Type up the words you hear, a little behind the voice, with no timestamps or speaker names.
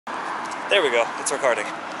There we go, it's recording.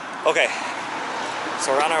 Okay,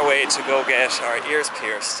 so we're on our way to go get our ears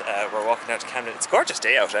pierced. We're walking out to Camden. It's a gorgeous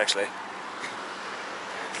day out, actually.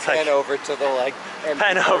 Pan over to the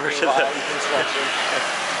pan over to the construction.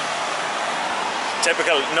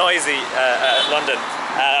 Typical noisy London.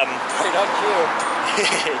 Right on cue.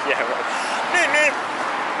 Yeah, right.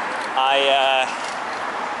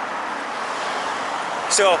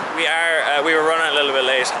 So we were running a little bit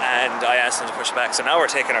late, and I asked them to push back. So now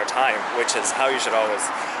we're taking our time, which is how you should always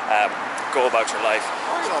go about your life.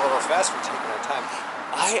 We're going a little fast for taking our time.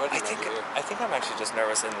 I think I'm actually just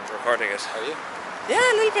nervous in recording it. Are you? Yeah,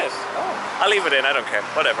 a little bit. Oh. I'll leave it in, I don't care.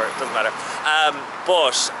 Whatever, it doesn't matter.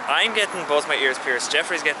 But I'm getting both my ears pierced.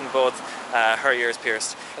 Jeffrey's getting both her ears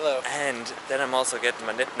pierced. Hello. And then I'm also getting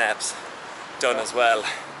my nip naps done as well.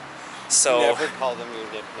 So never call them your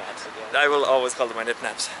nip naps again. I will always call them my nip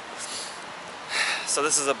naps. So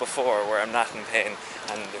this is a before where I'm not in pain,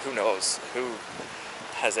 and who knows, who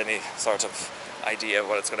has any sort of idea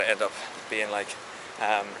what it's going to end up being like.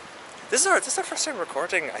 This is our first time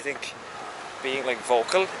recording, I think, being like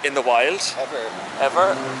vocal in the wild.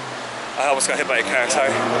 Ever. I almost got hit by a car,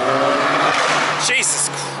 sorry. Jesus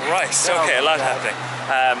Christ, okay, a lot happening.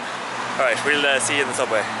 Alright, we'll see you in the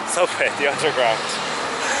subway. Subway, the underground.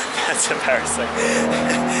 That's embarrassing.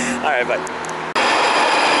 Alright, bye.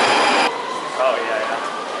 Oh, yeah.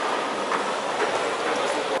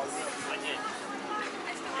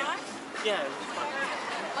 Yeah.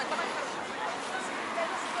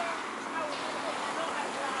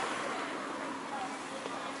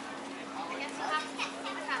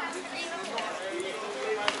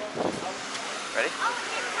 Ready?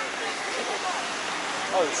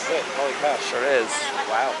 Oh, this is it. Holy cow. Sure is.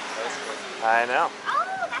 Wow. I know.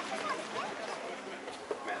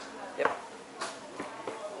 Yep.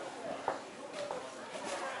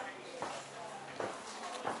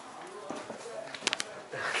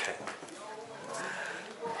 Okay.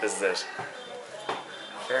 This is it.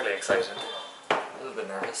 Fairly excited. A little bit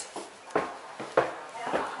nervous.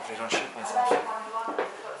 Hopefully I don't shoot myself.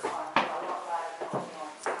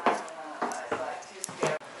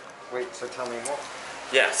 Wait, so tell me more.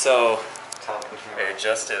 Yeah, so Tell me more. we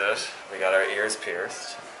just did it. We got our ears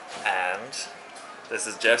pierced, and this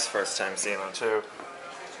is Jeff's first time seeing one too.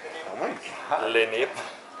 Oh my god. Le nip.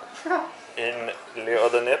 In le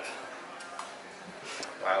other nip.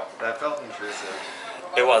 Wow, that felt intrusive.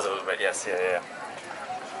 It was a little bit, yes, yeah.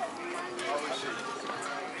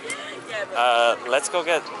 Let's go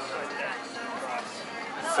get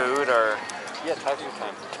food or... Yeah, talk your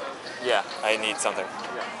time. Yeah, I need something.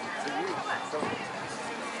 Yeah.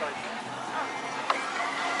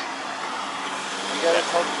 You gotta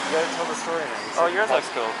tell the story now. Oh, yours looks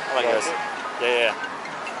cool. I like yours. Yeah.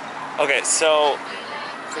 Okay, so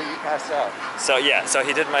you passed out. So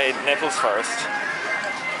he did my nipples first.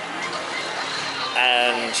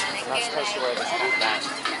 And... I'm not supposed to wear this kind of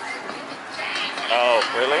mask. Oh,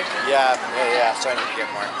 really? Yeah, so I need to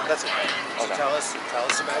get more. That's okay. So tell us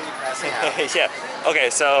about you passing out. Yeah. Okay,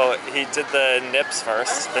 so he did the nips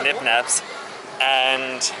first, the nip naps,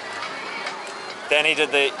 and then he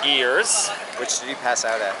did the ears. Which did you pass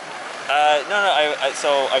out at?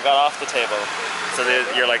 So I got off the table. So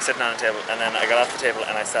you're like sitting on a table, and then I got off the table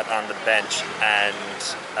and I sat on the bench, and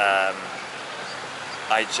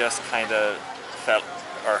I just kind of felt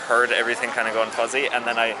or heard everything kind of going fuzzy, and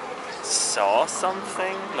then I saw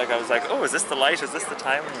something. Like I was like, oh, is this the light? Is this the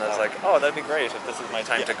time? And I was like, oh, that'd be great if this is my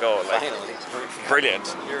time to go. Like, finally. Brilliant.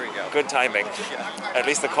 Here we go. Good timing. At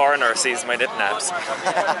least the coroner sees my nip naps.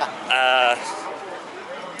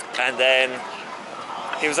 And then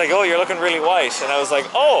he was like, oh, you're looking really white. And I was like,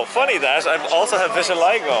 oh, funny that. I also have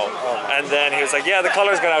vitiligo. And then he was like, yeah, the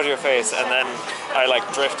color's gone out of your face. And then I like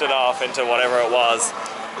drifted off into whatever it was.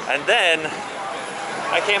 And then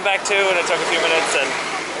I came back to, and it took a few minutes and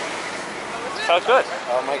felt good.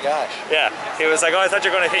 Oh my gosh. Yeah. He was like, oh, I thought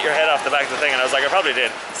you were going to hit your head off the back of the thing. And I was like, I probably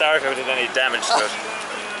did. Sorry if I did any damage to it.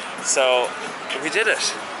 So we did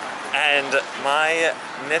it. And my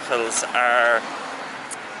nipples are...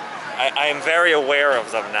 I am very aware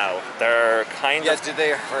of them now. They're kind of... do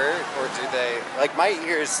they hurt, or do they... Like, my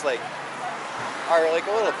ears, like, are, like,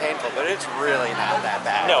 a little painful, but it's really not that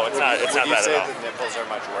bad. No, it's not bad at all. Would you say the nipples are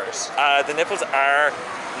much worse? The nipples are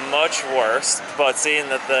much worse, but seeing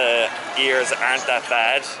that the ears aren't that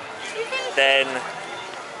bad, then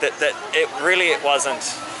it really wasn't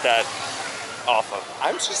that awful.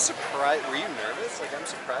 I'm just surprised. Were you nervous? Like, I'm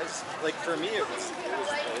surprised. Like, for me, it was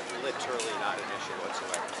literally not an issue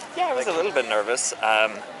whatsoever. Yeah, I was a little bit nervous.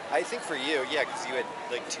 I think for you, yeah, because you had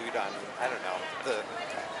like chewed on, I don't know, the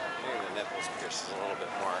nipples pierced is a little bit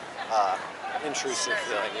more intrusive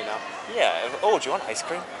feeling, you know? Yeah. Oh, do you want ice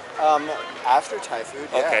cream? After Thai food,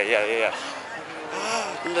 yeah. Okay, yeah.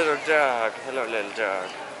 Little dog. Hello, little dog.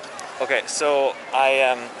 Okay, so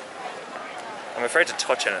I'm afraid to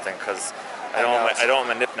touch anything because I don't want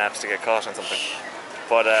my nip naps to get caught on something.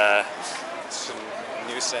 But It's a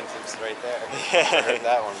new sentence right there. Yeah. I've heard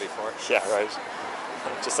that one before. yeah, right.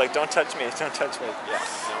 Just like, don't touch me, don't touch me. Yeah,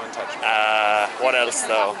 no one touched me. What else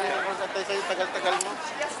though?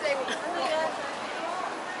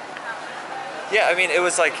 Yeah, I mean, he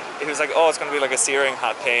was like, oh, it's gonna be like a searing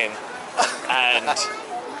hot pain, and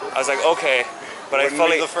I was like, okay, but I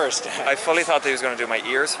the first. fully thought that he was gonna do my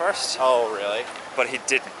ears first, Oh, really? but he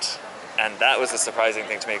didn't, and that was a surprising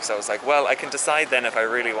thing to me because I was like, well, I can decide then if I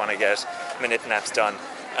really want to get my nip naps done.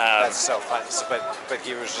 That's so fun. So, but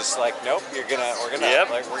he was just like, nope, we're gonna Yep.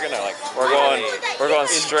 we're going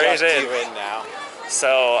straight in. you in now.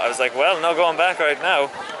 So I was like, well, no going back right now,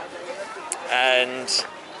 and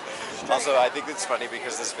Also, I think it's funny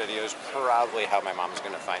because this video is probably how my mom's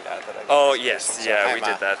gonna find out that I. oh yes, So, yeah, hi, we Ma.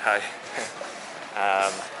 did that. Hi.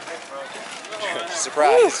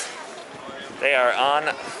 Surprise. They are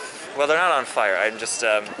on. Well, they're not on fire. I'm just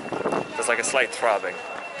there's like a slight throbbing.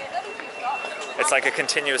 It's like a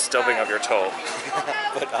continuous stubbing of your toe,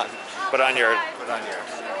 But on but on your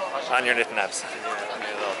nip naps.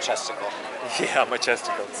 your little chesticle. Yeah, my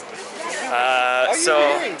chesticles. Oh, So your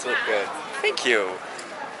earrings look good. thank you.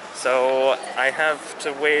 So I have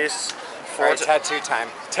to wait for Alright, tattoo time.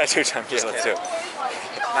 tattoo time. Yeah, let's do it.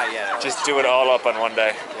 Not yet. Just do it all up on one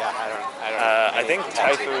day. Yeah, I don't. I think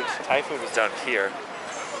Thai food was down here,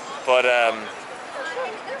 but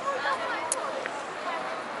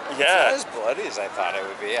Not yeah, as bloody as I thought it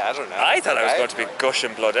would be. I don't know. I thought I was Right? going to be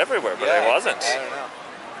gushing blood everywhere, but Yeah, I wasn't.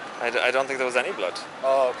 I don't know. I don't think there was any blood.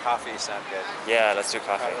 Oh, coffee sound good. Yeah, let's do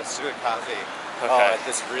coffee. Let's do a coffee. Okay. Oh, at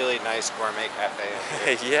this really nice gourmet cafe.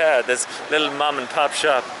 in here. Yeah, this little mom and pop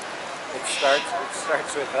shop. It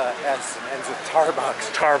starts with S and ends with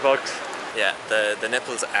Starbucks. Starbucks. Yeah, the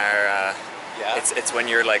nipples are. Yeah. It's when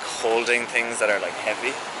you're like holding things that are like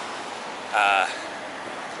heavy.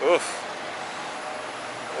 Oof.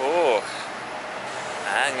 Oh.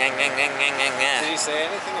 Did he say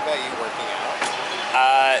anything about you working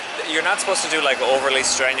out? You're not supposed to do like overly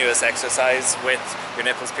strenuous exercise with your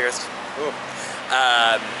nipples pierced. Ooh.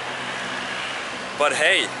 But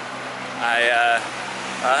hey,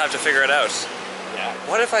 I'll have to figure it out. Yeah.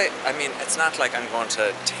 What if I mean, it's not like I'm going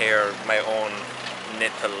to tear my own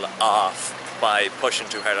nipple off by pushing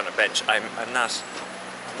too hard on a bench. I'm not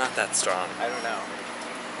that strong. I don't know.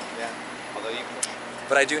 Yeah. Although you push.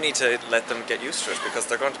 But I do need to let them get used to it because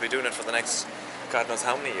they're going to be doing it for the next God knows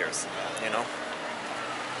how many years. You know?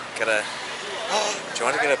 Do you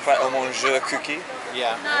want to get a pâte à manger cookie?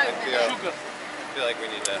 Yeah. I feel like we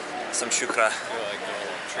need to Some shukra.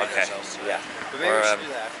 treat Okay. ourselves. Yeah. But maybe Or, we should do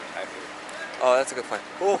that after Thai food. Oh, that's a good point.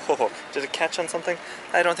 Oh, did it catch on something?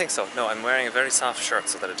 I don't think so. No, I'm wearing a very soft shirt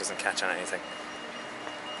so that it doesn't catch on anything.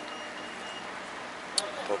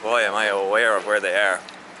 But boy, am I aware of where they are.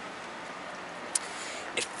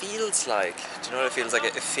 It feels like, do you know what it feels like?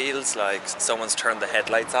 It feels like someone's turned the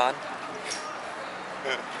headlights on.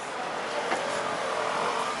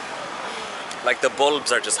 Like the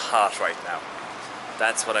bulbs are just hot right now.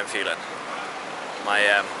 That's what I'm feeling.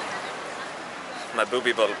 My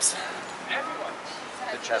booby bulbs.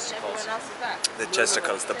 The chesticles. The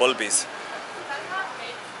chesticles, the bulbies.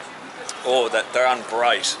 Oh, they're on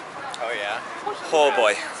bright. Oh yeah. Oh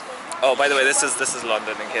boy. Oh, by the way, this is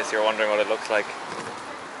London. In case you're wondering what it looks like,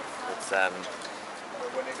 it's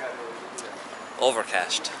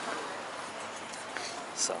overcast.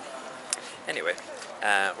 So, anyway,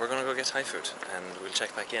 we're gonna go get Thai food, and we'll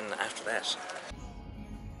check back in after that.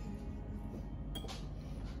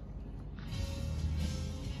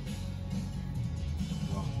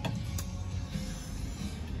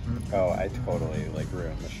 Oh, I totally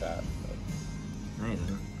ruined the shot. No, you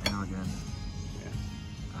didn't. I know again.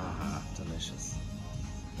 Yeah. Ah, delicious.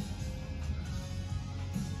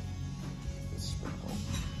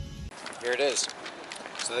 Here it is.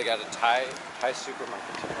 So they got a Thai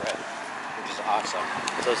supermarket to bread, which is awesome.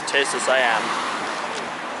 So as tasty as I am.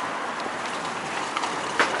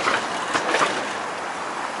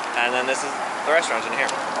 And then this is the restaurant in here.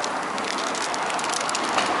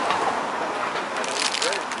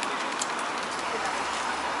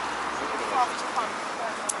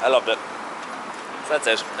 I loved it. So that's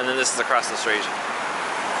it. And then this is across the street.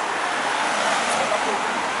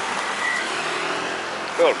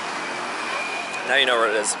 Cool. Now you know where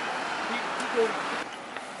it is.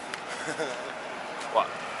 What?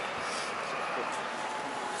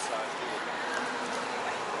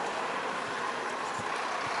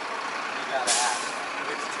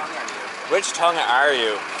 tongue are you? Which tongue are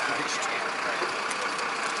you? Which damn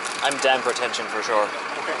right? I'm damn pretension for sure.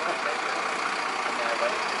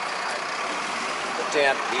 The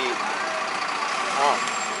damn heat. Oh.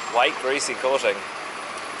 White greasy coating.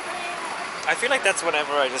 I feel like that's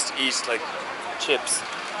whenever I just eat like chips.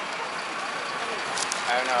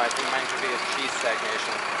 I don't know, I think mine should be a cheese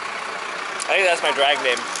stagnation. I think that's my drag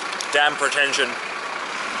name. Damn pretension.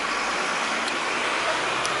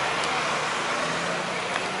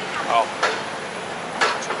 Oh. I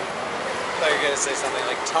thought you were going to say something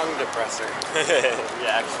like tongue depressor.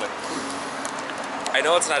 Yeah, actually. I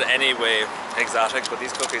know it's not any way exotic, but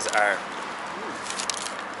these cookies are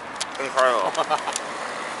incredible.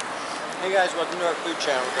 Hey guys, welcome to our food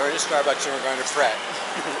channel. We're going to Starbucks and we're going to fret.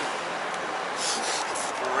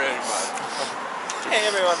 Pretty much. Hey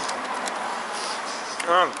everyone.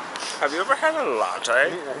 Have you ever had a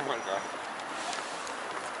latte? Oh my god.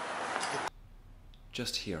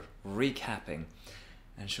 Just here, recapping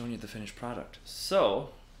and showing you the finished product. So,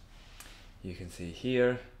 you can see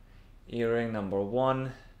here, earring number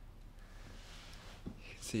 1.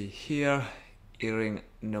 You can see here, earring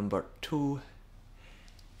number 2.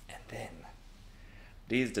 And then,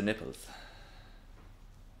 these the nipples.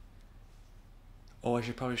 Oh, I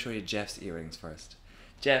should probably show you Geoff's earrings first.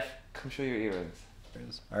 Geoff, come show your earrings.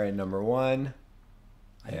 All right, number 1.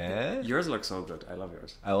 And Yours look so good. I love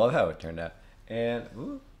yours. I love how it turned out. And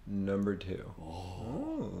ooh, number 2. Oh,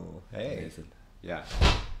 Ooh, hey. amazing. Yeah.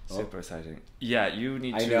 Super exciting. Yeah, you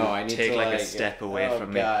need I to know, I need take to, like a like, step away oh,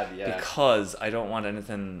 from God, me yeah. because I don't want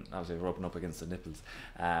anything obviously rubbing up against the nipples.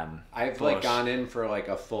 I've but- like gone in for like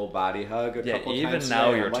a full body hug a Yeah, couple even times. now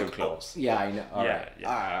today, you're I'm too like, close. Oh, yeah, I know. All Yeah, right.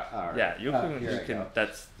 yeah. All right. Yeah, you can. Here You I can. go.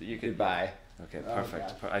 That's you can. Goodbye. Okay, Oh,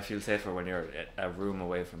 perfect. God. I feel safer when you're a room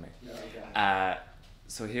away from me. Oh, God.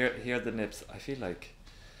 So here are the nips. I feel like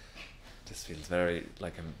this feels very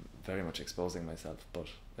like I'm very much exposing myself, but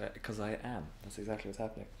because I am. That's exactly what's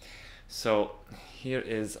happening. So here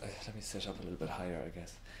is. Let me sit up a little bit higher, I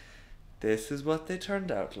guess. This is what they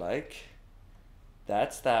turned out like.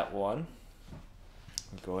 That's that one.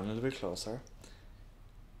 I'm going a little bit closer.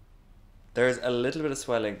 There's a little bit of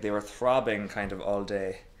swelling. They were throbbing kind of all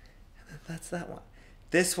day. And then that's that one.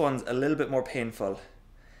 This one's a little bit more painful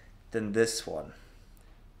than this one.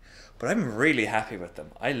 But I'm really happy with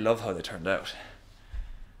them. I love how they turned out.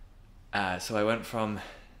 So I went from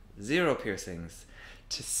 0 piercings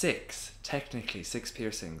to 6. Technically 6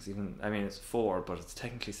 piercings. Even I mean it's 4, but it's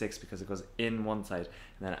technically 6 because it goes in one side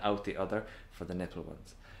and then out the other for the nipple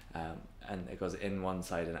ones. And it goes in one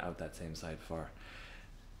side and out that same side for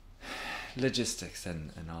logistics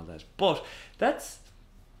and all that. But that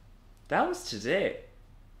was today.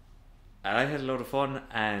 And I had a load of fun,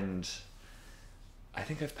 and I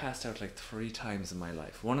think I've passed out like 3 times in my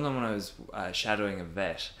life. One of them when I was shadowing a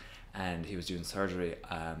vet and he was doing surgery.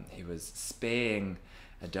 He was spaying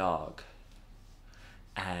a dog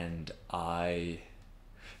and I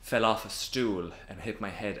fell off a stool and hit my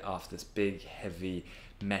head off this big heavy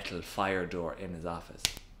metal fire door in his office.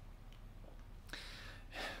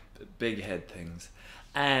 Big head things.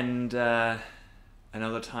 And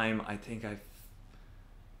another time I think when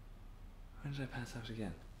did I pass out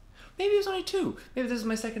again? Maybe it was only 2. Maybe this is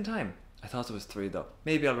my second time. I thought it was 3 though.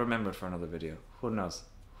 Maybe I'll remember it for another video. Who knows?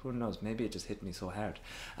 Who knows? Maybe it just hit me so hard.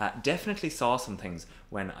 Definitely saw some things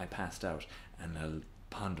when I passed out and I'll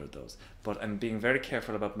ponder those. But I'm being very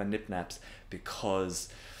careful about my nip naps because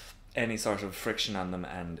any sort of friction on them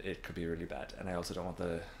and it could be really bad. And I also don't want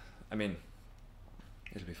I mean,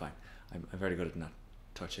 it'll be fine. I'm very good at not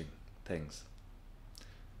touching things.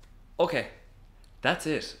 Okay, that's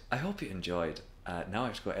it. I hope you enjoyed. Now I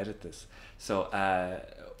have to go edit this. So,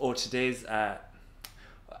 today's,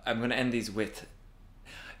 I'm going to end these with,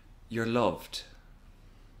 you're loved.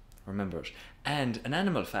 Remember it. And an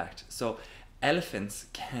animal fact. So, elephants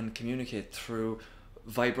can communicate through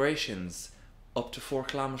vibrations up to 4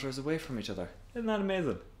 kilometers away from each other. Isn't that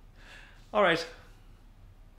amazing? All right.